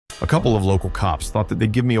A couple of local cops thought that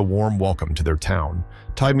they'd give me a warm welcome to their town,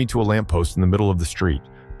 tied me to a lamppost in the middle of the street,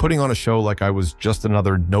 putting on a show like I was just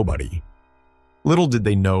another nobody. Little did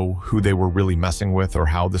they know who they were really messing with or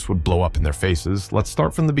how this would blow up in their faces. Let's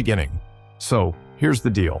start from the beginning. So, here's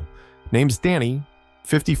the deal. Name's Danny,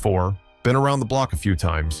 54, been around the block a few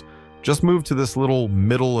times. Just moved to this little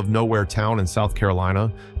middle-of-nowhere town in South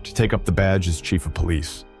Carolina to take up the badge as chief of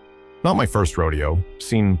police. Not my first rodeo,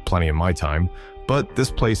 seen plenty in my time, but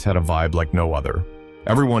this place had a vibe like no other.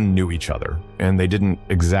 Everyone knew each other, and they didn't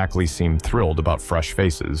exactly seem thrilled about fresh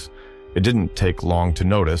faces. It didn't take long to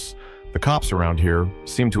notice. The cops around here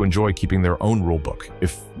seemed to enjoy keeping their own rulebook,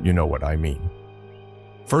 if you know what I mean.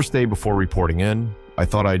 First day before reporting in, I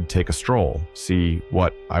thought I'd take a stroll, see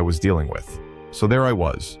what I was dealing with. So there I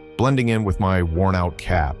was, blending in with my worn-out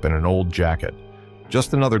cap and an old jacket.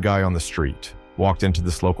 Just another guy on the street. Walked into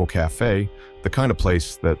this local cafe, the kind of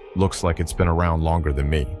place that looks like it's been around longer than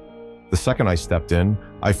me. The second I stepped in,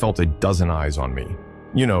 I felt a dozen eyes on me.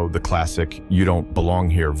 You know, the classic, you don't belong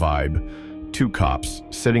here vibe. Two cops,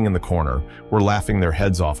 sitting in the corner, were laughing their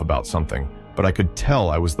heads off about something, but I could tell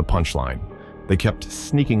I was the punchline. They kept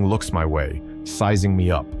sneaking looks my way, sizing me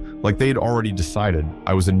up, like they'd already decided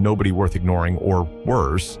I was a nobody worth ignoring or,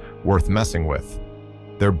 worse, worth messing with.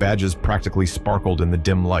 Their badges practically sparkled in the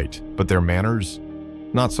dim light, but their manners?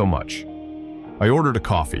 Not so much. I ordered a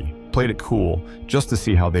coffee, played it cool, just to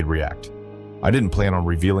see how they'd react. I didn't plan on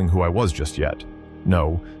revealing who I was just yet.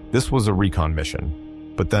 No, this was a recon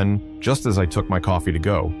mission. But then, just as I took my coffee to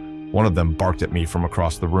go, one of them barked at me from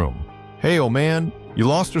across the room. "Hey, old man, you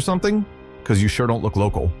lost or something? 'Cause you sure don't look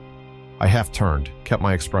local." I half turned, kept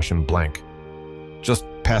my expression blank. "Just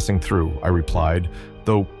passing through," I replied,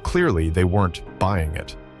 though clearly they weren't buying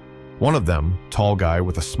it. One of them, tall guy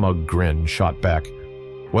with a smug grin, shot back,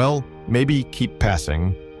 "Well, maybe keep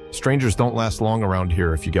passing. Strangers don't last long around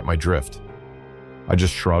here if you get my drift." I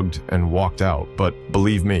just shrugged and walked out, but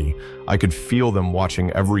believe me, I could feel them watching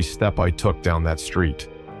every step I took down that street.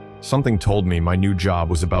 Something told me my new job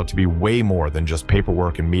was about to be way more than just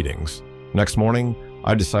paperwork and meetings. Next morning,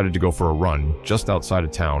 I decided to go for a run just outside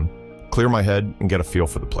of town, clear my head and get a feel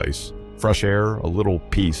for the place. Fresh air, a little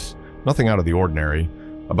peace, nothing out of the ordinary.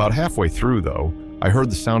 About halfway through, though, I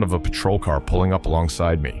heard the sound of a patrol car pulling up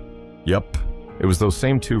alongside me. Yep, it was those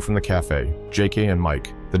same two from the cafe, JK and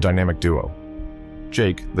Mike, the dynamic duo.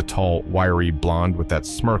 Jake, the tall, wiry blonde with that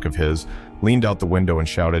smirk of his, leaned out the window and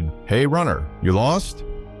shouted, "Hey, runner, you lost?"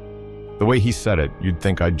 The way he said it, you'd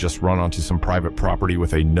think I'd just run onto some private property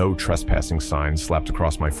with a no trespassing sign slapped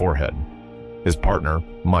across my forehead. His partner,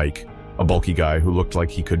 Mike, a bulky guy who looked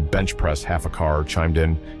like he could bench press half a car, chimed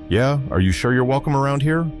in, "Yeah, are you sure you're welcome around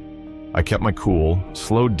here?" I kept my cool,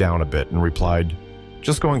 slowed down a bit, and replied,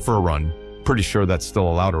 "Just going for a run. Pretty sure that's still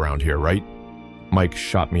allowed around here, right?" Mike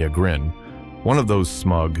shot me a grin, one of those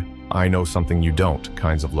smug, I know something you don't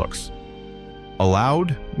kinds of looks.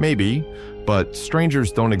 Allowed? Maybe, but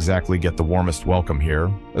strangers don't exactly get the warmest welcome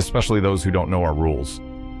here, especially those who don't know our rules.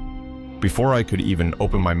 Before I could even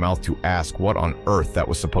open my mouth to ask what on earth that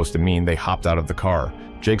was supposed to mean, they hopped out of the car.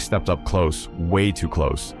 Jake stepped up close, way too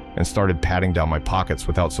close, and started patting down my pockets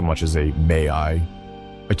without so much as a "may I?"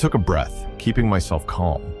 I took a breath, keeping myself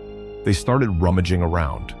calm. They started rummaging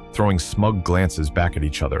around, throwing smug glances back at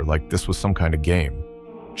each other like this was some kind of game.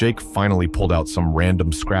 Jake finally pulled out some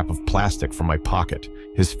random scrap of plastic from my pocket,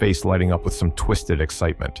 his face lighting up with some twisted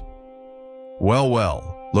excitement. "Well,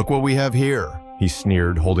 well, look what we have here," he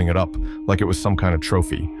sneered, holding it up like it was some kind of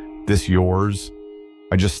trophy. "This yours?"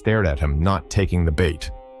 I just stared at him, not taking the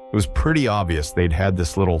bait. It was pretty obvious they'd had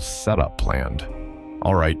this little setup planned.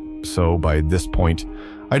 All right, so by this point,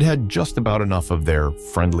 I'd had just about enough of their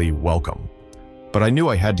friendly welcome. But I knew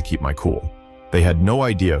I had to keep my cool. They had no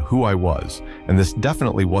idea who I was, and this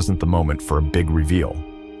definitely wasn't the moment for a big reveal.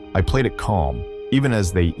 I played it calm, even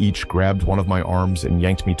as they each grabbed one of my arms and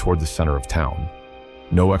yanked me toward the center of town.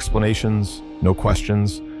 No explanations, no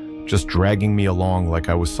questions, just dragging me along like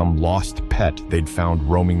I was some lost pet they'd found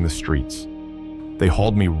roaming the streets. They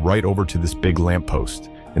hauled me right over to this big lamppost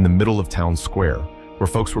in the middle of town square, where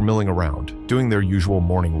folks were milling around, doing their usual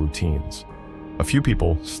morning routines. A few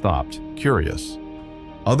people stopped, curious.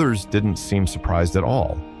 Others didn't seem surprised at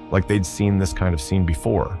all, like they'd seen this kind of scene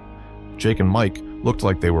before. Jake and Mike looked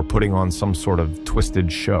like they were putting on some sort of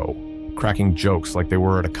twisted show, cracking jokes like they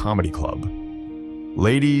were at a comedy club.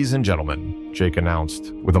 "Ladies and gentlemen," Jake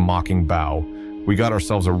announced with a mocking bow, "we got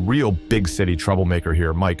ourselves a real big city troublemaker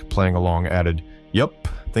here." Mike, playing along, added, "Yup,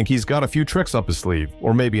 think he's got a few tricks up his sleeve,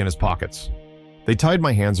 or maybe in his pockets." They tied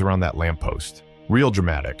my hands around that lamppost, real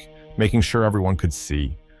dramatic, making sure everyone could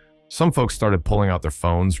see. Some folks started pulling out their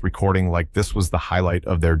phones, recording like this was the highlight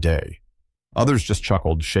of their day. Others just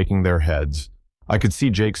chuckled, shaking their heads. I could see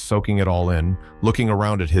Jake soaking it all in, looking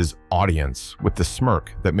around at his audience with the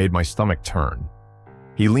smirk that made my stomach turn.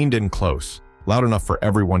 He leaned in close, loud enough for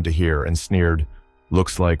everyone to hear, and sneered,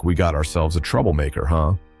 "Looks like we got ourselves a troublemaker,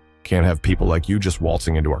 huh? Can't have people like you just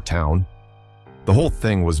waltzing into our town." The whole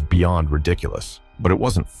thing was beyond ridiculous, but it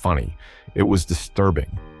wasn't funny. It was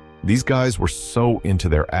disturbing. These guys were so into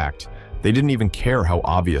their act, they didn't even care how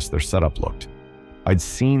obvious their setup looked. I'd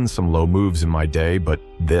seen some low moves in my day, but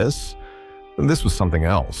this was something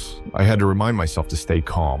else. I had to remind myself to stay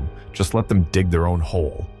calm, just let them dig their own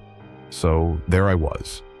hole. So there I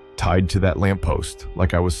was, tied to that lamppost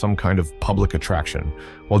like I was some kind of public attraction,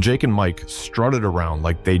 while Jake and Mike strutted around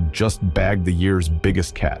like they'd just bagged the year's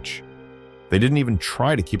biggest catch. They didn't even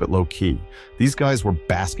try to keep it low-key. These guys were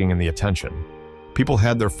basking in the attention. People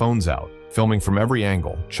had their phones out, filming from every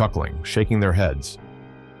angle, chuckling, shaking their heads.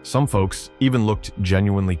 Some folks even looked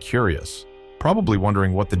genuinely curious, probably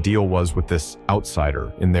wondering what the deal was with this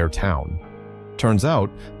outsider in their town. Turns out,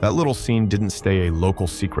 that little scene didn't stay a local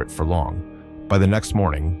secret for long. By the next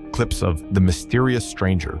morning, clips of the mysterious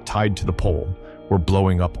stranger tied to the pole were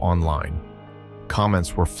blowing up online.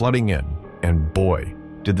 Comments were flooding in, and boy,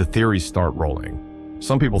 did the theories start rolling.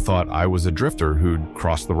 Some people thought I was a drifter who'd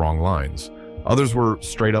crossed the wrong lines. Others were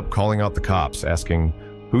straight up calling out the cops, asking,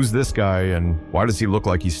 "Who's this guy and why does he look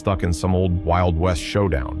like he's stuck in some old Wild West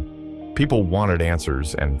showdown?" People wanted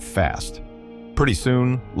answers, and fast. Pretty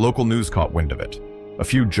soon, local news caught wind of it. A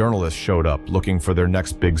few journalists showed up looking for their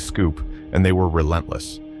next big scoop, and they were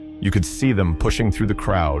relentless. You could see them pushing through the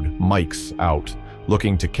crowd, mics out,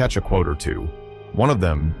 looking to catch a quote or two. One of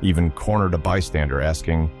them even cornered a bystander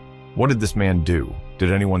asking, "What did this man do?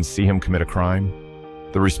 Did anyone see him commit a crime?"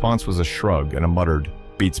 The response was a shrug and a muttered,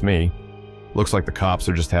 "Beats me. Looks like the cops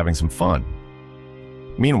are just having some fun."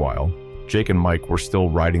 Meanwhile, Jake and Mike were still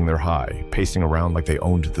riding their high, pacing around like they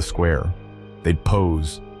owned the square. They'd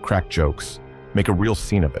pose, crack jokes, make a real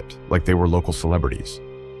scene of it, like they were local celebrities.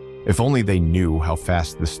 If only they knew how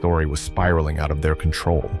fast this story was spiraling out of their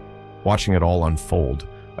control. Watching it all unfold,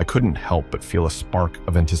 I couldn't help but feel a spark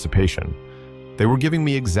of anticipation. They were giving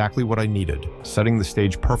me exactly what I needed, setting the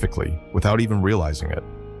stage perfectly without even realizing it.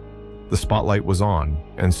 The spotlight was on,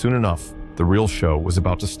 and soon enough, the real show was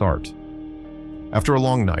about to start. After a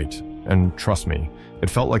long night, and trust me, it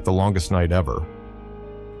felt like the longest night ever,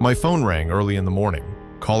 my phone rang early in the morning.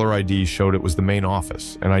 Caller ID showed it was the main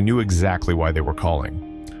office, and I knew exactly why they were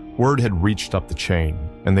calling. Word had reached up the chain,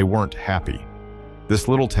 and they weren't happy. This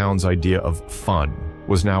little town's idea of fun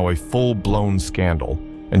was now a full-blown scandal,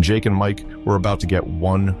 and Jake and Mike were about to get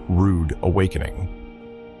one rude awakening.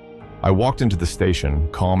 I walked into the station,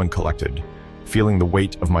 calm and collected, feeling the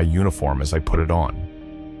weight of my uniform as I put it on.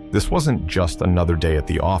 This wasn't just another day at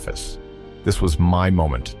the office. This was my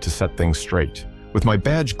moment to set things straight. With my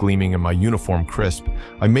badge gleaming and my uniform crisp,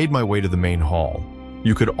 I made my way to the main hall.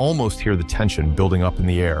 You could almost hear the tension building up in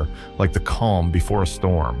the air, like the calm before a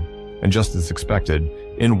storm. And just as expected,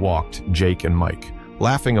 in walked Jake and Mike,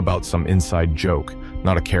 laughing about some inside joke,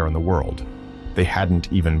 not a care in the world. They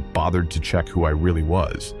hadn't even bothered to check who I really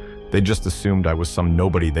was. They just assumed I was some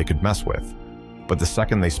nobody they could mess with. But the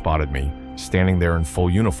second they spotted me, standing there in full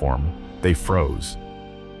uniform, they froze.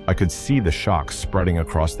 I could see the shock spreading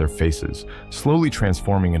across their faces, slowly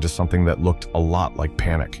transforming into something that looked a lot like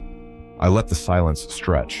panic. I let the silence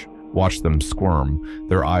stretch, watched them squirm,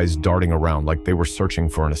 their eyes darting around like they were searching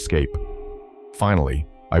for an escape. Finally,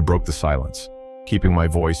 I broke the silence, keeping my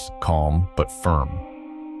voice calm but firm.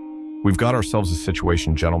 "We've got ourselves a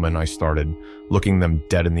situation, gentlemen," I started, looking them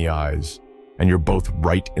dead in the eyes, "and you're both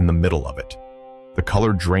right in the middle of it." The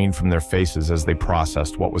color drained from their faces as they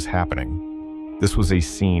processed what was happening. This was a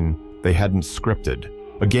scene they hadn't scripted,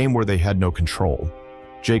 a game where they had no control.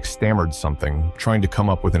 Jake stammered something, trying to come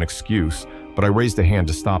up with an excuse, but I raised a hand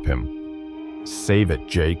to stop him. "Save it,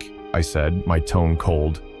 Jake," I said, my tone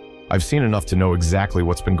cold. "I've seen enough to know exactly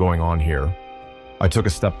what's been going on here." I took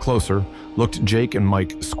a step closer, looked Jake and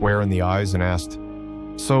Mike square in the eyes and asked,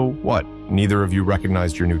 "So what, neither of you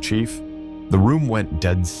recognized your new chief?" The room went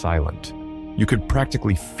dead silent. You could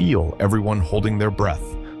practically feel everyone holding their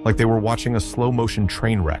breath, like they were watching a slow-motion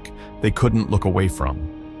train wreck they couldn't look away from.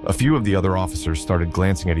 A few of the other officers started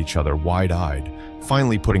glancing at each other wide-eyed,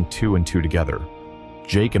 finally putting two and two together.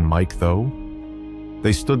 Jake and Mike, though?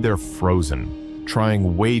 They stood there frozen,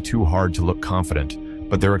 trying way too hard to look confident,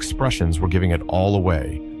 but their expressions were giving it all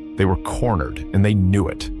away. They were cornered, and they knew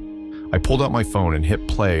it. I pulled out my phone and hit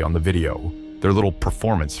play on the video, their little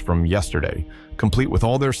performance from yesterday, complete with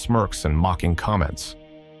all their smirks and mocking comments.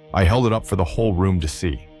 I held it up for the whole room to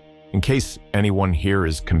see. In case anyone here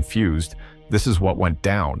is confused, this is what went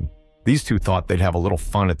down. These two thought they'd have a little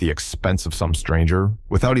fun at the expense of some stranger,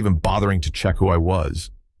 without even bothering to check who I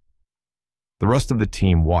was. The rest of the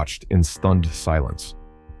team watched in stunned silence.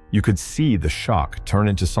 You could see the shock turn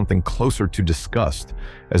into something closer to disgust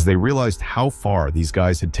as they realized how far these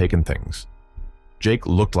guys had taken things. Jake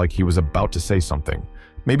looked like he was about to say something,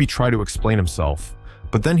 maybe try to explain himself,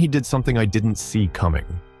 but then he did something I didn't see coming.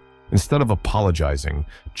 Instead of apologizing,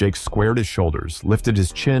 Jake squared his shoulders, lifted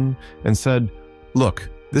his chin, and said, "Look,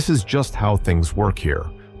 this is just how things work here.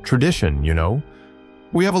 Tradition, you know?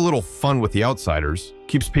 We have a little fun with the outsiders,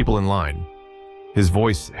 keeps people in line." His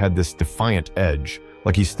voice had this defiant edge,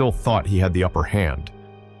 like he still thought he had the upper hand.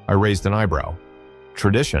 I raised an eyebrow.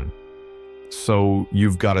 "Tradition? So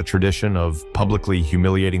you've got a tradition of publicly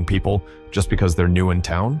humiliating people just because they're new in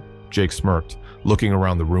town?" Jake smirked, looking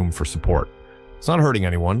around the room for support. "It's not hurting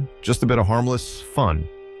anyone, just a bit of harmless fun."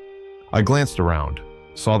 I glanced around,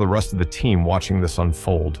 saw the rest of the team watching this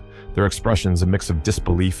unfold, their expressions a mix of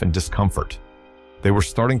disbelief and discomfort. They were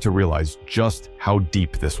starting to realize just how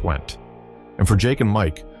deep this went. And for Jake and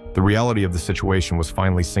Mike, the reality of the situation was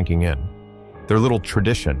finally sinking in. Their little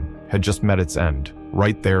tradition had just met its end,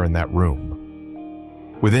 right there in that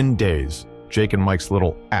room. Within days, Jake and Mike's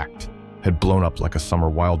little act had blown up like a summer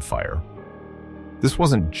wildfire. This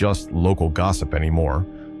wasn't just local gossip anymore.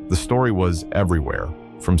 The story was everywhere,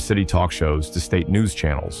 from city talk shows to state news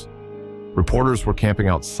channels. Reporters were camping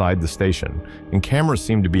outside the station, and cameras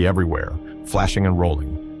seemed to be everywhere, flashing and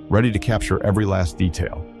rolling, ready to capture every last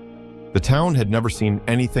detail. The town had never seen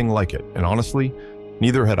anything like it, and honestly,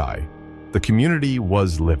 neither had I. The community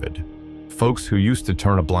was livid. Folks who used to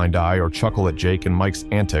turn a blind eye or chuckle at Jake and Mike's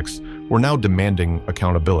antics were now demanding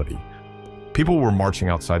accountability. People were marching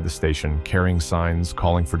outside the station, carrying signs,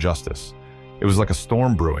 calling for justice. It was like a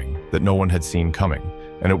storm brewing that no one had seen coming,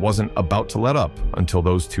 and it wasn't about to let up until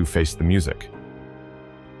those two faced the music.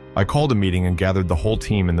 I called a meeting and gathered the whole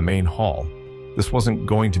team in the main hall. This wasn't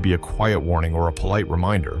going to be a quiet warning or a polite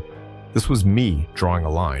reminder. This was me drawing a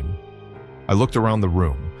line. I looked around the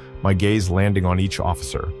room, my gaze landing on each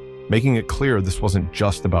officer, making it clear this wasn't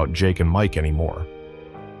just about Jake and Mike anymore.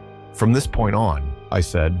 "From this point on," I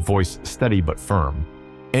said, voice steady but firm,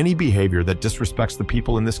 "any behavior that disrespects the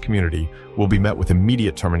people in this community will be met with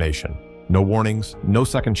immediate termination. No warnings, no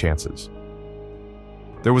second chances."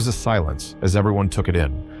 There was a silence as everyone took it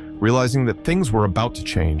in, realizing that things were about to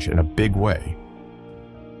change in a big way.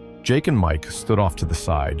 Jake and Mike stood off to the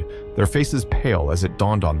side, their faces pale as it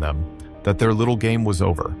dawned on them that their little game was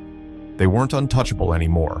over. They weren't untouchable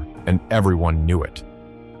anymore, and everyone knew it.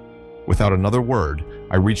 Without another word,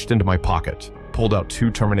 I reached into my pocket, pulled out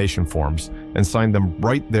 2 termination forms, and signed them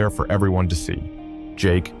right there for everyone to see.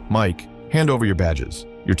 "Jake, Mike, hand over your badges.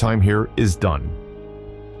 Your time here is done."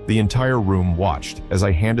 The entire room watched as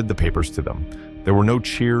I handed the papers to them. There were no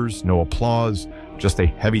cheers, no applause, just a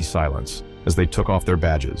heavy silence as they took off their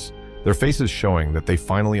badges, their faces showing that they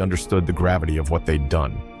finally understood the gravity of what they'd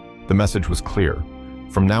done. The message was clear.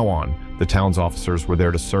 From now on, the town's officers were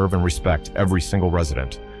there to serve and respect every single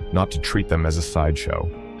resident, not to treat them as a sideshow.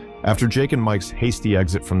 After Jake and Mike's hasty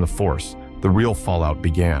exit from the force, the real fallout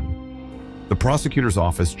began. The prosecutor's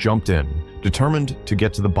office jumped in, determined to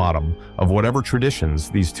get to the bottom of whatever traditions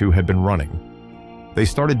these two had been running. They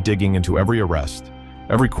started digging into every arrest,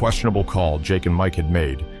 every questionable call Jake and Mike had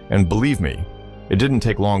made, and believe me, it didn't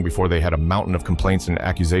take long before they had a mountain of complaints and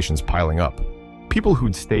accusations piling up. People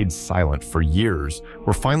who'd stayed silent for years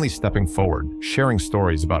were finally stepping forward, sharing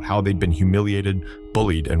stories about how they'd been humiliated,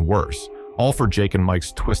 bullied, and worse, all for Jake and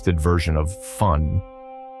Mike's twisted version of fun.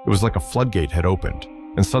 It was like a floodgate had opened,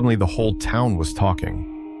 and suddenly the whole town was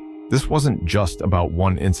talking. This wasn't just about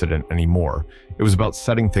one incident anymore. It was about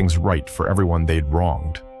setting things right for everyone they'd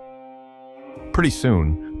wronged. Pretty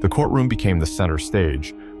soon, the courtroom became the center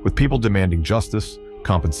stage, with people demanding justice,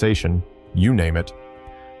 compensation, you name it.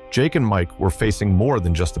 Jake and Mike were facing more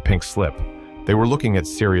than just a pink slip. They were looking at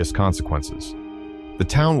serious consequences. The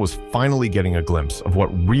town was finally getting a glimpse of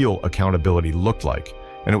what real accountability looked like,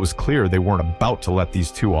 and it was clear they weren't about to let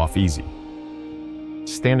these two off easy.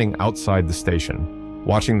 Standing outside the station,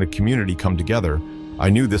 watching the community come together, I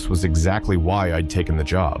knew this was exactly why I'd taken the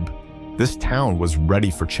job. This town was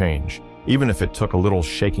ready for change, even if it took a little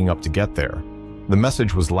shaking up to get there. The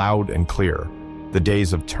message was loud and clear. The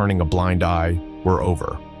days of turning a blind eye were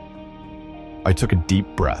over. I took a deep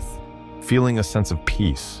breath, feeling a sense of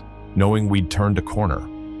peace, knowing we'd turned a corner.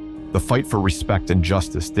 The fight for respect and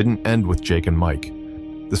justice didn't end with Jake and Mike.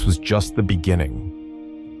 This was just the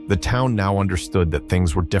beginning. The town now understood that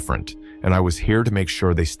things were different, and I was here to make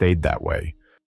sure they stayed that way.